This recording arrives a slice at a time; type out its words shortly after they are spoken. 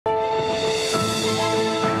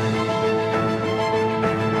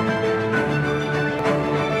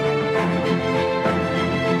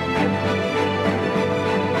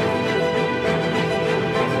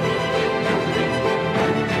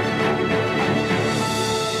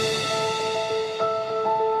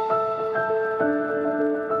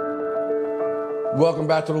Welcome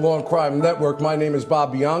back to the Law&Crime Network. My name is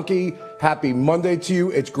Bob Bianchi. Happy Monday to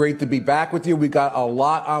you. It's great to be back with you. We got a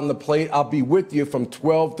lot on the plate. I'll be with you from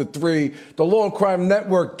 12 to 3. The Law&Crime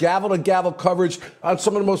Network, gavel-to-gavel coverage on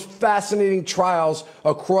some of the most fascinating trials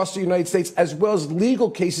across the United States, as well as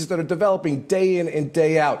legal cases that are developing day in and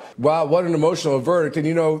day out. Wow, what an emotional verdict. And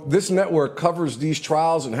you know, this network covers these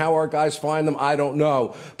trials, and how our guys find them, I don't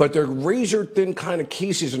know. But they're razor-thin kind of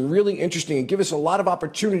cases and really interesting, and give us a lot of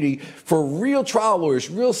opportunity for real trial lawyers,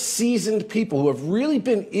 real seasoned people who have really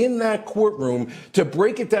been in that courtroom to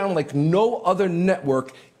break it down like no other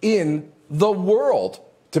network in the world.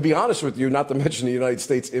 To be honest with you, not to mention the United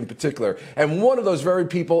States in particular. And one of those very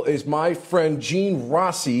people is my friend Gene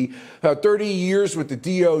Rossi, 30 years with the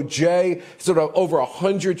DOJ, sort of over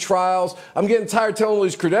 100 trials. I'm getting tired telling all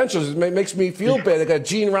these credentials. It makes me feel bad. I got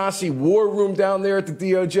Gene Rossi, War Room down there at the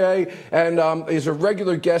DOJ, and is a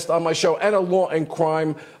regular guest on my show and a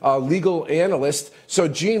Law&Crime legal analyst. So,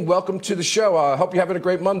 Gene, welcome to the show. I hope you're having a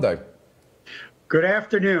great Monday. Good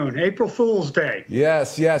afternoon. April Fool's Day.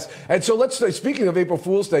 Yes, yes. And so let's, speaking of April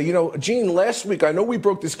Fool's Day, you know, Gene, last week, I know we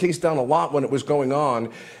broke this case down a lot when it was going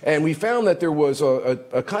on, and we found that there was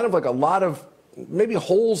a kind of like a lot of maybe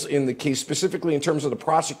holes in the case, specifically in terms of the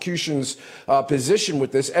prosecution's position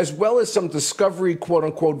with this, as well as some discovery,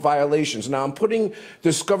 quote-unquote, violations. Now, I'm putting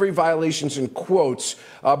discovery violations in quotes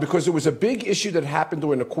because it was a big issue that happened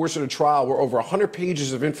during the course of the trial where over 100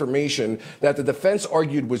 pages of information that the defense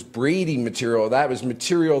argued was Brady material, that was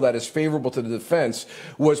material that is favorable to the defense,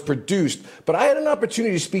 was produced. But I had an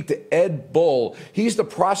opportunity to speak to Ed Bull. He's the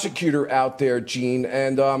prosecutor out there, Gene,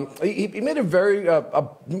 and he made a very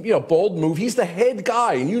bold move. He's the head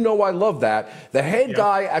guy, and you know I love that. The head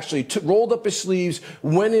guy actually rolled up his sleeves,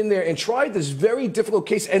 went in there, and tried this very difficult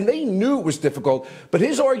case, and they knew it was difficult. But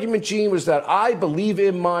his argument, Gene, was that I believe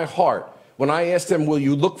in my heart. When I asked him, will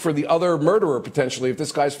you look for the other murderer potentially if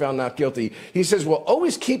this guy's found not guilty? He says, well,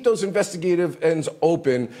 always keep those investigative ends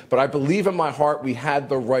open, but I believe in my heart we had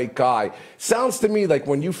the right guy. Sounds to me like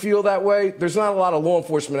when you feel that way, there's not a lot of law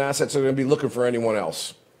enforcement assets that are going to be looking for anyone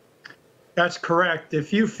else. That's correct.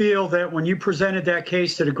 If you feel that when you presented that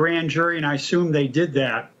case to the grand jury, and I assume they did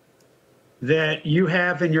that you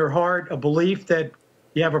have in your heart a belief that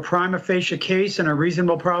you have a prima facie case and a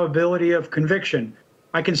reasonable probability of conviction.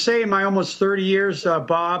 I can say in my almost 30 years,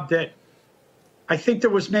 Bob, that I think there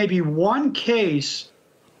was maybe one case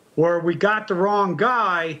where we got the wrong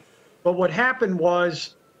guy, but what happened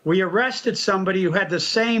was we arrested somebody who had the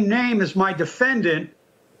same name as my defendant,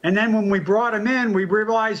 and then when we brought him in, we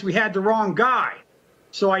realized we had the wrong guy.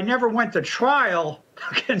 So I never went to trial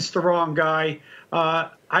against the wrong guy.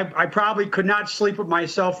 I probably could not sleep with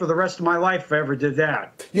myself for the rest of my life if I ever did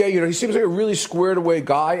that. Yeah, you know, he seems like a really squared away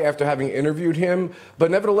guy after having interviewed him.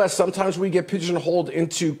 But nevertheless, sometimes we get pigeonholed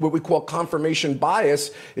into what we call confirmation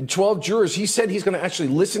bias. In 12 jurors, he said he's going to actually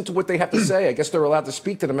listen to what they have to say. I guess they're allowed to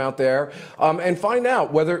speak to them out there and find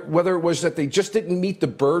out whether it was that they just didn't meet the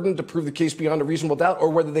burden to prove the case beyond a reasonable doubt or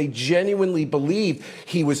whether they genuinely believed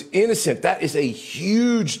he was innocent. That is a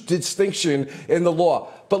huge distinction in the law.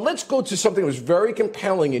 But let's go to something that was very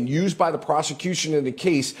compelling and used by the prosecution in the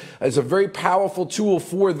case as a very powerful tool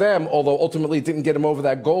for them, although ultimately it didn't get him over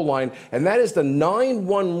that goal line, and that is the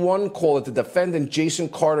 911 call that the defendant, Jason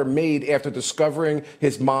Carter, made after discovering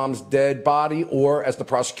his mom's dead body, or, as the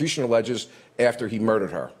prosecution alleges, after he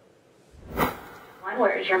murdered her.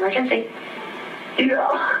 Where is your emergency? Yeah,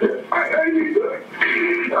 I need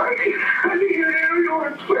an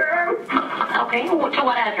ambulance, man. Okay, to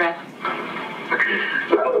what address?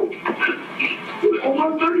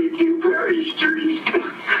 132 Perry Street.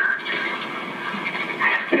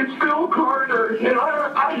 It's Bill Carter, and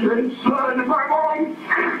I'm his son. My mom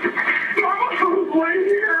was laying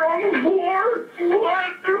here on the floor.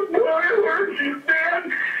 Where she's dead.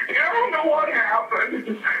 I don't know what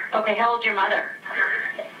happened. Okay, how old's your mother?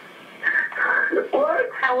 What?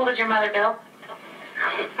 How old is your mother, Bill?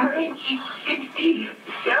 I think she's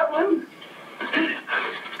 67.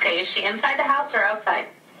 Okay, is she inside the house or outside?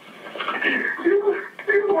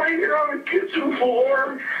 She's laying here on the kitchen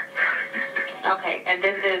floor. Okay, and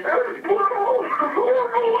this is... I don't know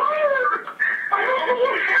what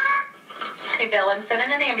happened. Hey, Bill, I'm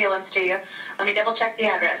sending an ambulance to you. Let me double check the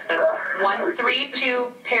address. So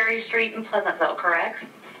 132 Perry Street in Pleasantville, correct?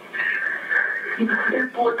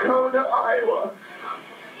 It's Lacona, Iowa.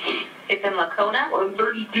 It's in Lacona?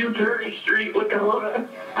 132 Perry Street, Lacona.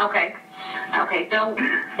 Okay. Okay, so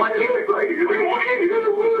what's We your... waited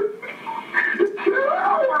here 2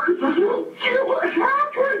 hours. I don't get what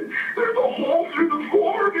happened. There's a hole through the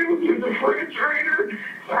floor in the refrigerator.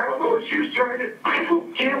 I don't know what she was trying to... I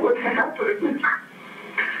don't get what happened.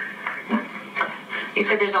 You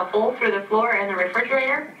said there's a hole through the floor in the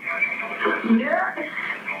refrigerator? Yeah.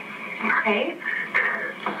 Okay.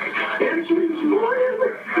 And she's bleeding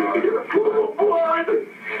in a pool of blood.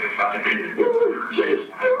 She's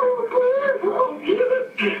still alive. I'll get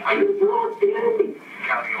it. She's walked in.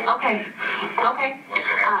 Okay. Okay.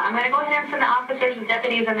 I'm going to go ahead and send the officers and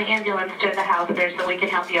deputies and the ambulance to the house there so we can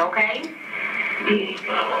help you, okay?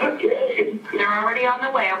 Okay. They're already on the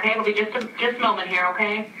way, okay? It'll be just a moment here,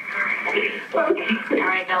 okay? All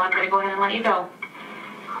right, Bill, I'm going to go ahead and let you go.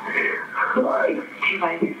 Bye.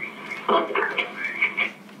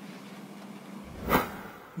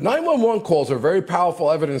 911 calls are very powerful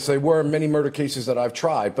evidence. They were in many murder cases that I've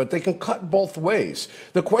tried, but they can cut both ways.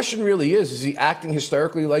 The question really is he acting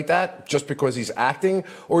hysterically like that just because he's acting,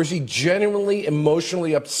 or is he genuinely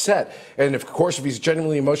emotionally upset? And of course, if he's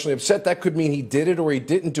genuinely emotionally upset, that could mean he did it or he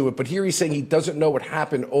didn't do it. But here he's saying he doesn't know what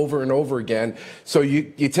happened over and over again. So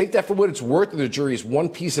you take that for what it's worth to the jury as one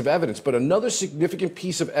piece of evidence. But another significant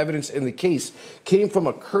piece of evidence in the case came from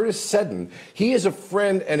a Curtis Seddon. He is a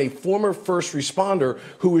friend and a former first responder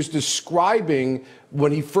who was describing when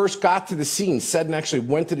he first got to the scene. Seddon actually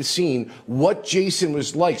went to the scene, what Jason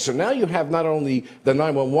was like. So now you have not only the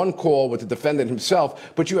 911 call with the defendant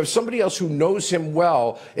himself, but you have somebody else who knows him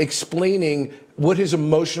well explaining what his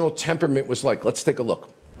emotional temperament was like. Let's take a look.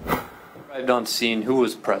 Arrived on scene, who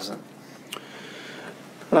was present?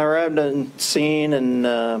 I arrived on scene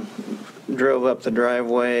and drove up the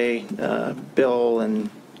driveway. Bill and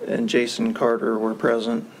Jason Carter were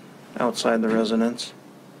present outside the residence.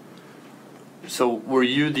 So were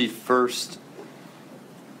you the first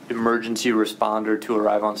emergency responder to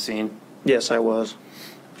arrive on scene? Yes, I was.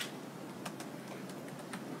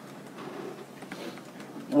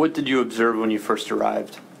 What did you observe when you first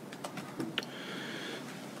arrived?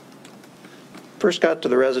 First got to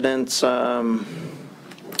the residence, driving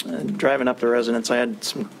up the residence, I had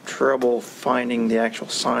some trouble finding the actual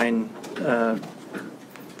sign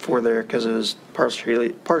for there because it was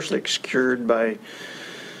partially obscured by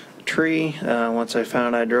tree. Once I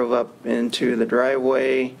found, I drove up into the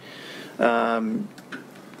driveway. I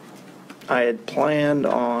had planned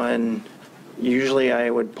on, usually I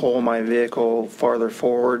would pull my vehicle farther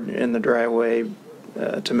forward in the driveway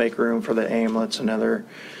to make room for the ambulance and other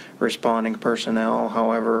responding personnel.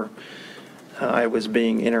 However, I was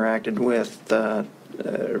being interacted with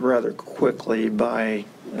rather quickly by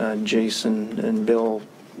Jason and Bill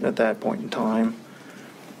at that point in time.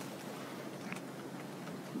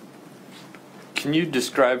 Can you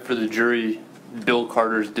describe for the jury Bill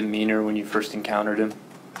Carter's demeanor when you first encountered him?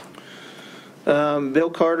 Bill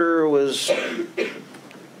Carter was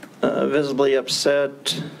visibly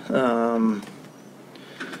upset.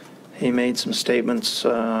 He made some statements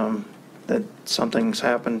that something's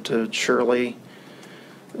happened to Shirley.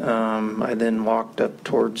 I then walked up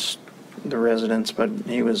towards the residence, but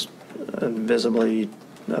he was visibly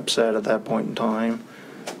upset at that point in time.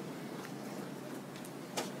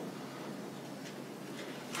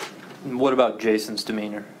 What about Jason's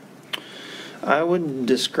demeanor? I would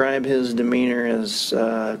describe his demeanor as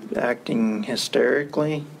acting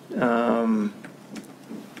hysterically.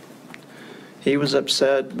 He was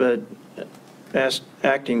upset, but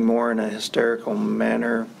acting more in a hysterical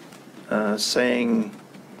manner, saying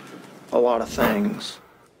a lot of things.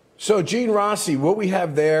 So, Gene Rossi, what we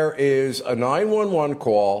have there is a 911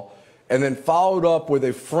 call and then followed up with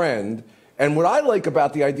a friend. And what I like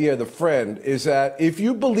about the idea of the friend is that if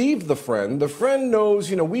you believe the friend knows,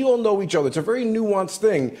 we all know each other. It's a very nuanced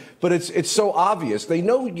thing, but it's so obvious. They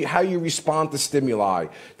know how you respond to stimuli.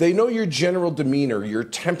 They know your general demeanor, your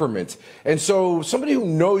temperament. And so somebody who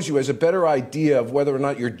knows you has a better idea of whether or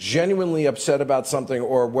not you're genuinely upset about something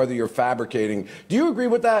or whether you're fabricating. Do you agree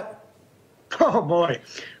with that? Oh, boy.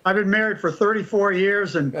 I've been married for 34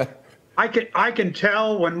 years, and I can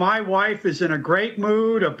tell when my wife is in a great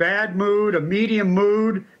mood, a bad mood, a medium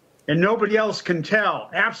mood, and nobody else can tell.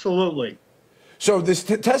 Absolutely. So this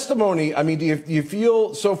testimony, I mean, do you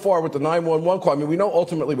feel so far with the 911 call? I mean, we know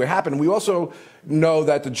ultimately what happened. We also know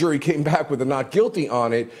that the jury came back with a not guilty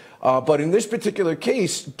on it. But in this particular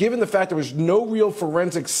case, given the fact there was no real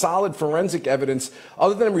solid forensic evidence,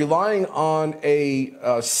 other than relying on a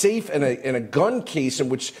safe and a gun case in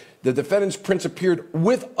which the defendant's prints appeared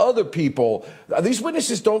with other people, these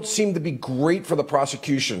witnesses don't seem to be great for the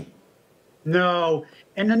prosecution. No.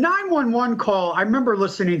 And the 911 call, I remember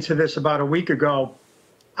listening to this about a week ago.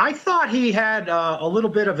 I thought he had a little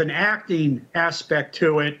bit of an acting aspect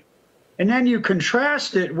to it. And then you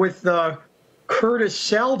contrast it with Curtis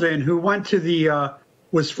Seddon, who went to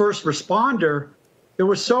was first responder. There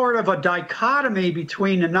was sort of a dichotomy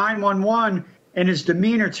between the 911 and his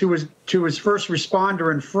demeanor to his first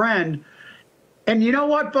responder and friend. And you know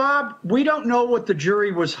what, Bob? We don't know what the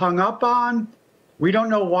jury was hung up on. We don't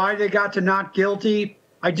know why they got to not guilty.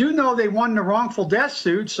 I do know they won the wrongful death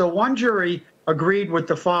suit, so one jury agreed with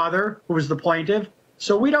the father, who was the plaintiff.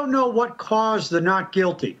 So we don't know what caused the not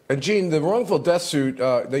guilty. And Gene, the wrongful death suit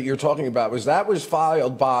that you're talking about was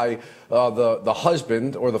filed by the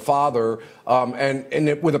husband or the father,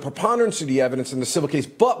 with a preponderance of the evidence in the civil case,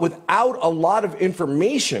 but without a lot of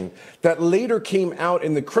information that later came out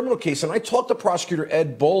in the criminal case. And I talked to Prosecutor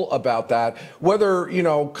Ed Bull about that, whether,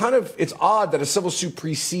 kind of it's odd that a civil suit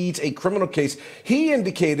precedes a criminal case. He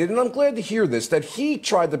indicated, and I'm glad to hear this, that he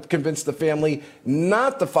tried to convince the family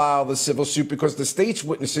not to file the civil suit because the state's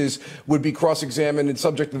witnesses would be cross-examined and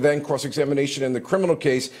subject to then cross-examination in the criminal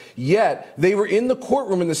case. Yet they were in the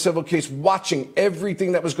courtroom in the civil case watching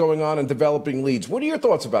everything that was going on and developing leads. What are your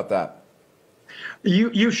thoughts about that?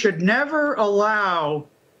 You should never allow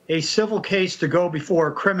a civil case to go before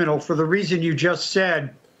a criminal for the reason you just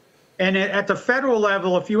said. And at the federal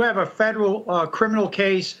level, if you have a federal criminal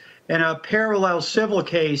case and a parallel civil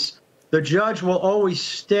case, the judge will always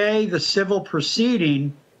stay the civil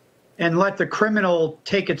proceeding and let the criminal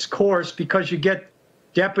take its course, because you get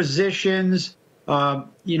depositions,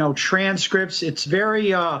 transcripts. It's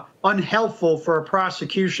very unhelpful for a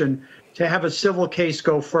prosecution to have a civil case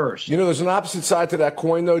go first. There's an opposite side to that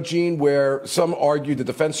coin, though, Gene, where some argued, the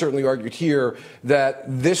defense certainly argued here, that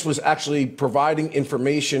this was actually providing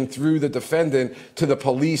information through the defendant to the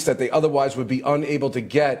police that they otherwise would be unable to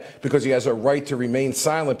get because he has a right to remain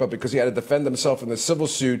silent, but because he had to defend himself in the civil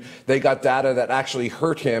suit, they got data that actually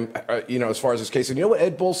hurt him, as far as this case. And you know what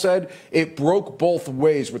Ed Bull said? It broke both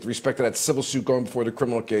ways with respect to that civil suit going before the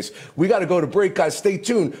criminal case. We got to go to break, guys. Stay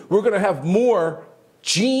tuned. We're going to have more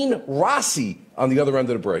Gene Rossi on the other end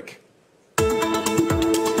of the break.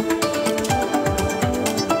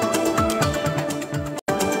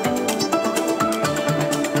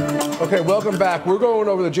 Okay, welcome back. We're going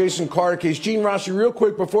over the Jason Carter case. Gene Rossi, real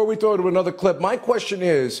quick, before we throw to another clip, my question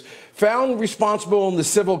is, found responsible in the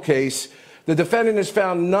civil case, the defendant is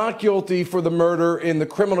found not guilty for the murder in the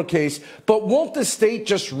criminal case, but won't the state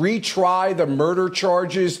just retry the murder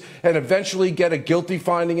charges and eventually get a guilty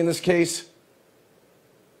finding in this case?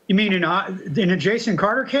 You mean in a Jason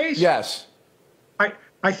Carter case? Yes.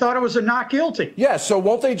 I thought it was a not guilty. Yes, so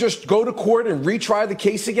won't they just go to court and retry the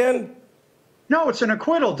case again? No, it's an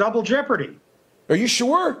acquittal, double jeopardy. Are you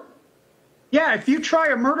sure? Yeah, if you try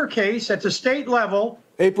a murder case at the state level.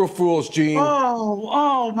 April Fools, Gene.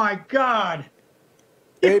 Oh my God.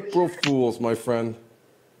 April Fools, my friend.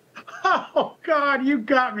 Oh, God, you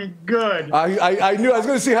got me good. I knew I was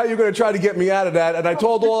going to see how you were going to try to get me out of that, and I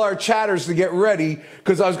told all our chatters to get ready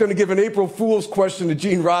because I was going to give an April Fool's question to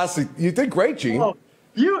Gene Rossi. You did great, Gene. Oh,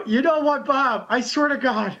 you know what, Bob? I swear to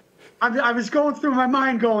God, I was going through my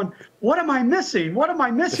mind going, what am I missing? What am I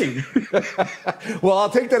missing? Well, I'll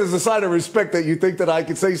take that as a sign of respect that you think that I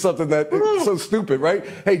could say something that is so stupid, right?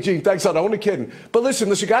 Hey, Gene, thanks, son. I'm only kidding. But listen,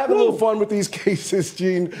 you got to have a little fun with these cases,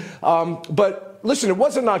 Gene. But listen, it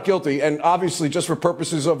wasn't not guilty, and obviously, just for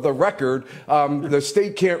purposes of the record, the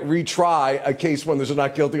state can't retry a case when there's a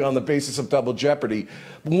not guilty on the basis of double jeopardy.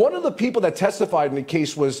 One of the people that testified in the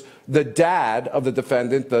case was the dad of the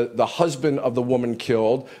defendant, the husband of the woman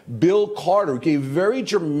killed, Bill Carter, gave very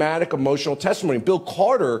dramatic, emotional testimony. Bill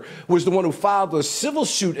Carter was the one who filed a civil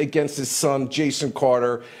suit against his son, Jason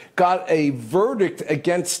Carter, got a verdict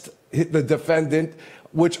against the defendant,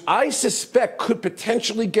 which I suspect could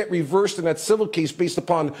potentially get reversed in that civil case based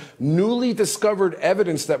upon newly discovered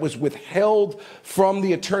evidence that was withheld from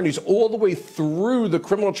the attorneys all the way through the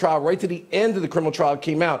criminal trial, right to the end of the criminal trial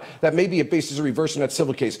came out. That may be a basis of reversing that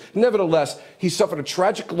civil case. Nevertheless, he suffered a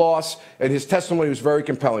tragic loss, and his testimony was very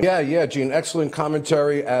compelling. Yeah, Gene, excellent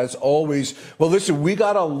commentary as always. Well, listen, we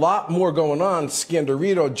got a lot more going on.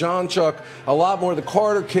 Scandarito, John Chuck, a lot more of the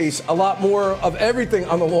Carter case, a lot more of everything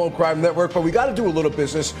on the Law&Crime Network, but we got to do a little business.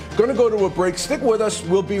 Going to go to a break. Stick with us.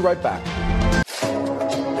 We'll be right back.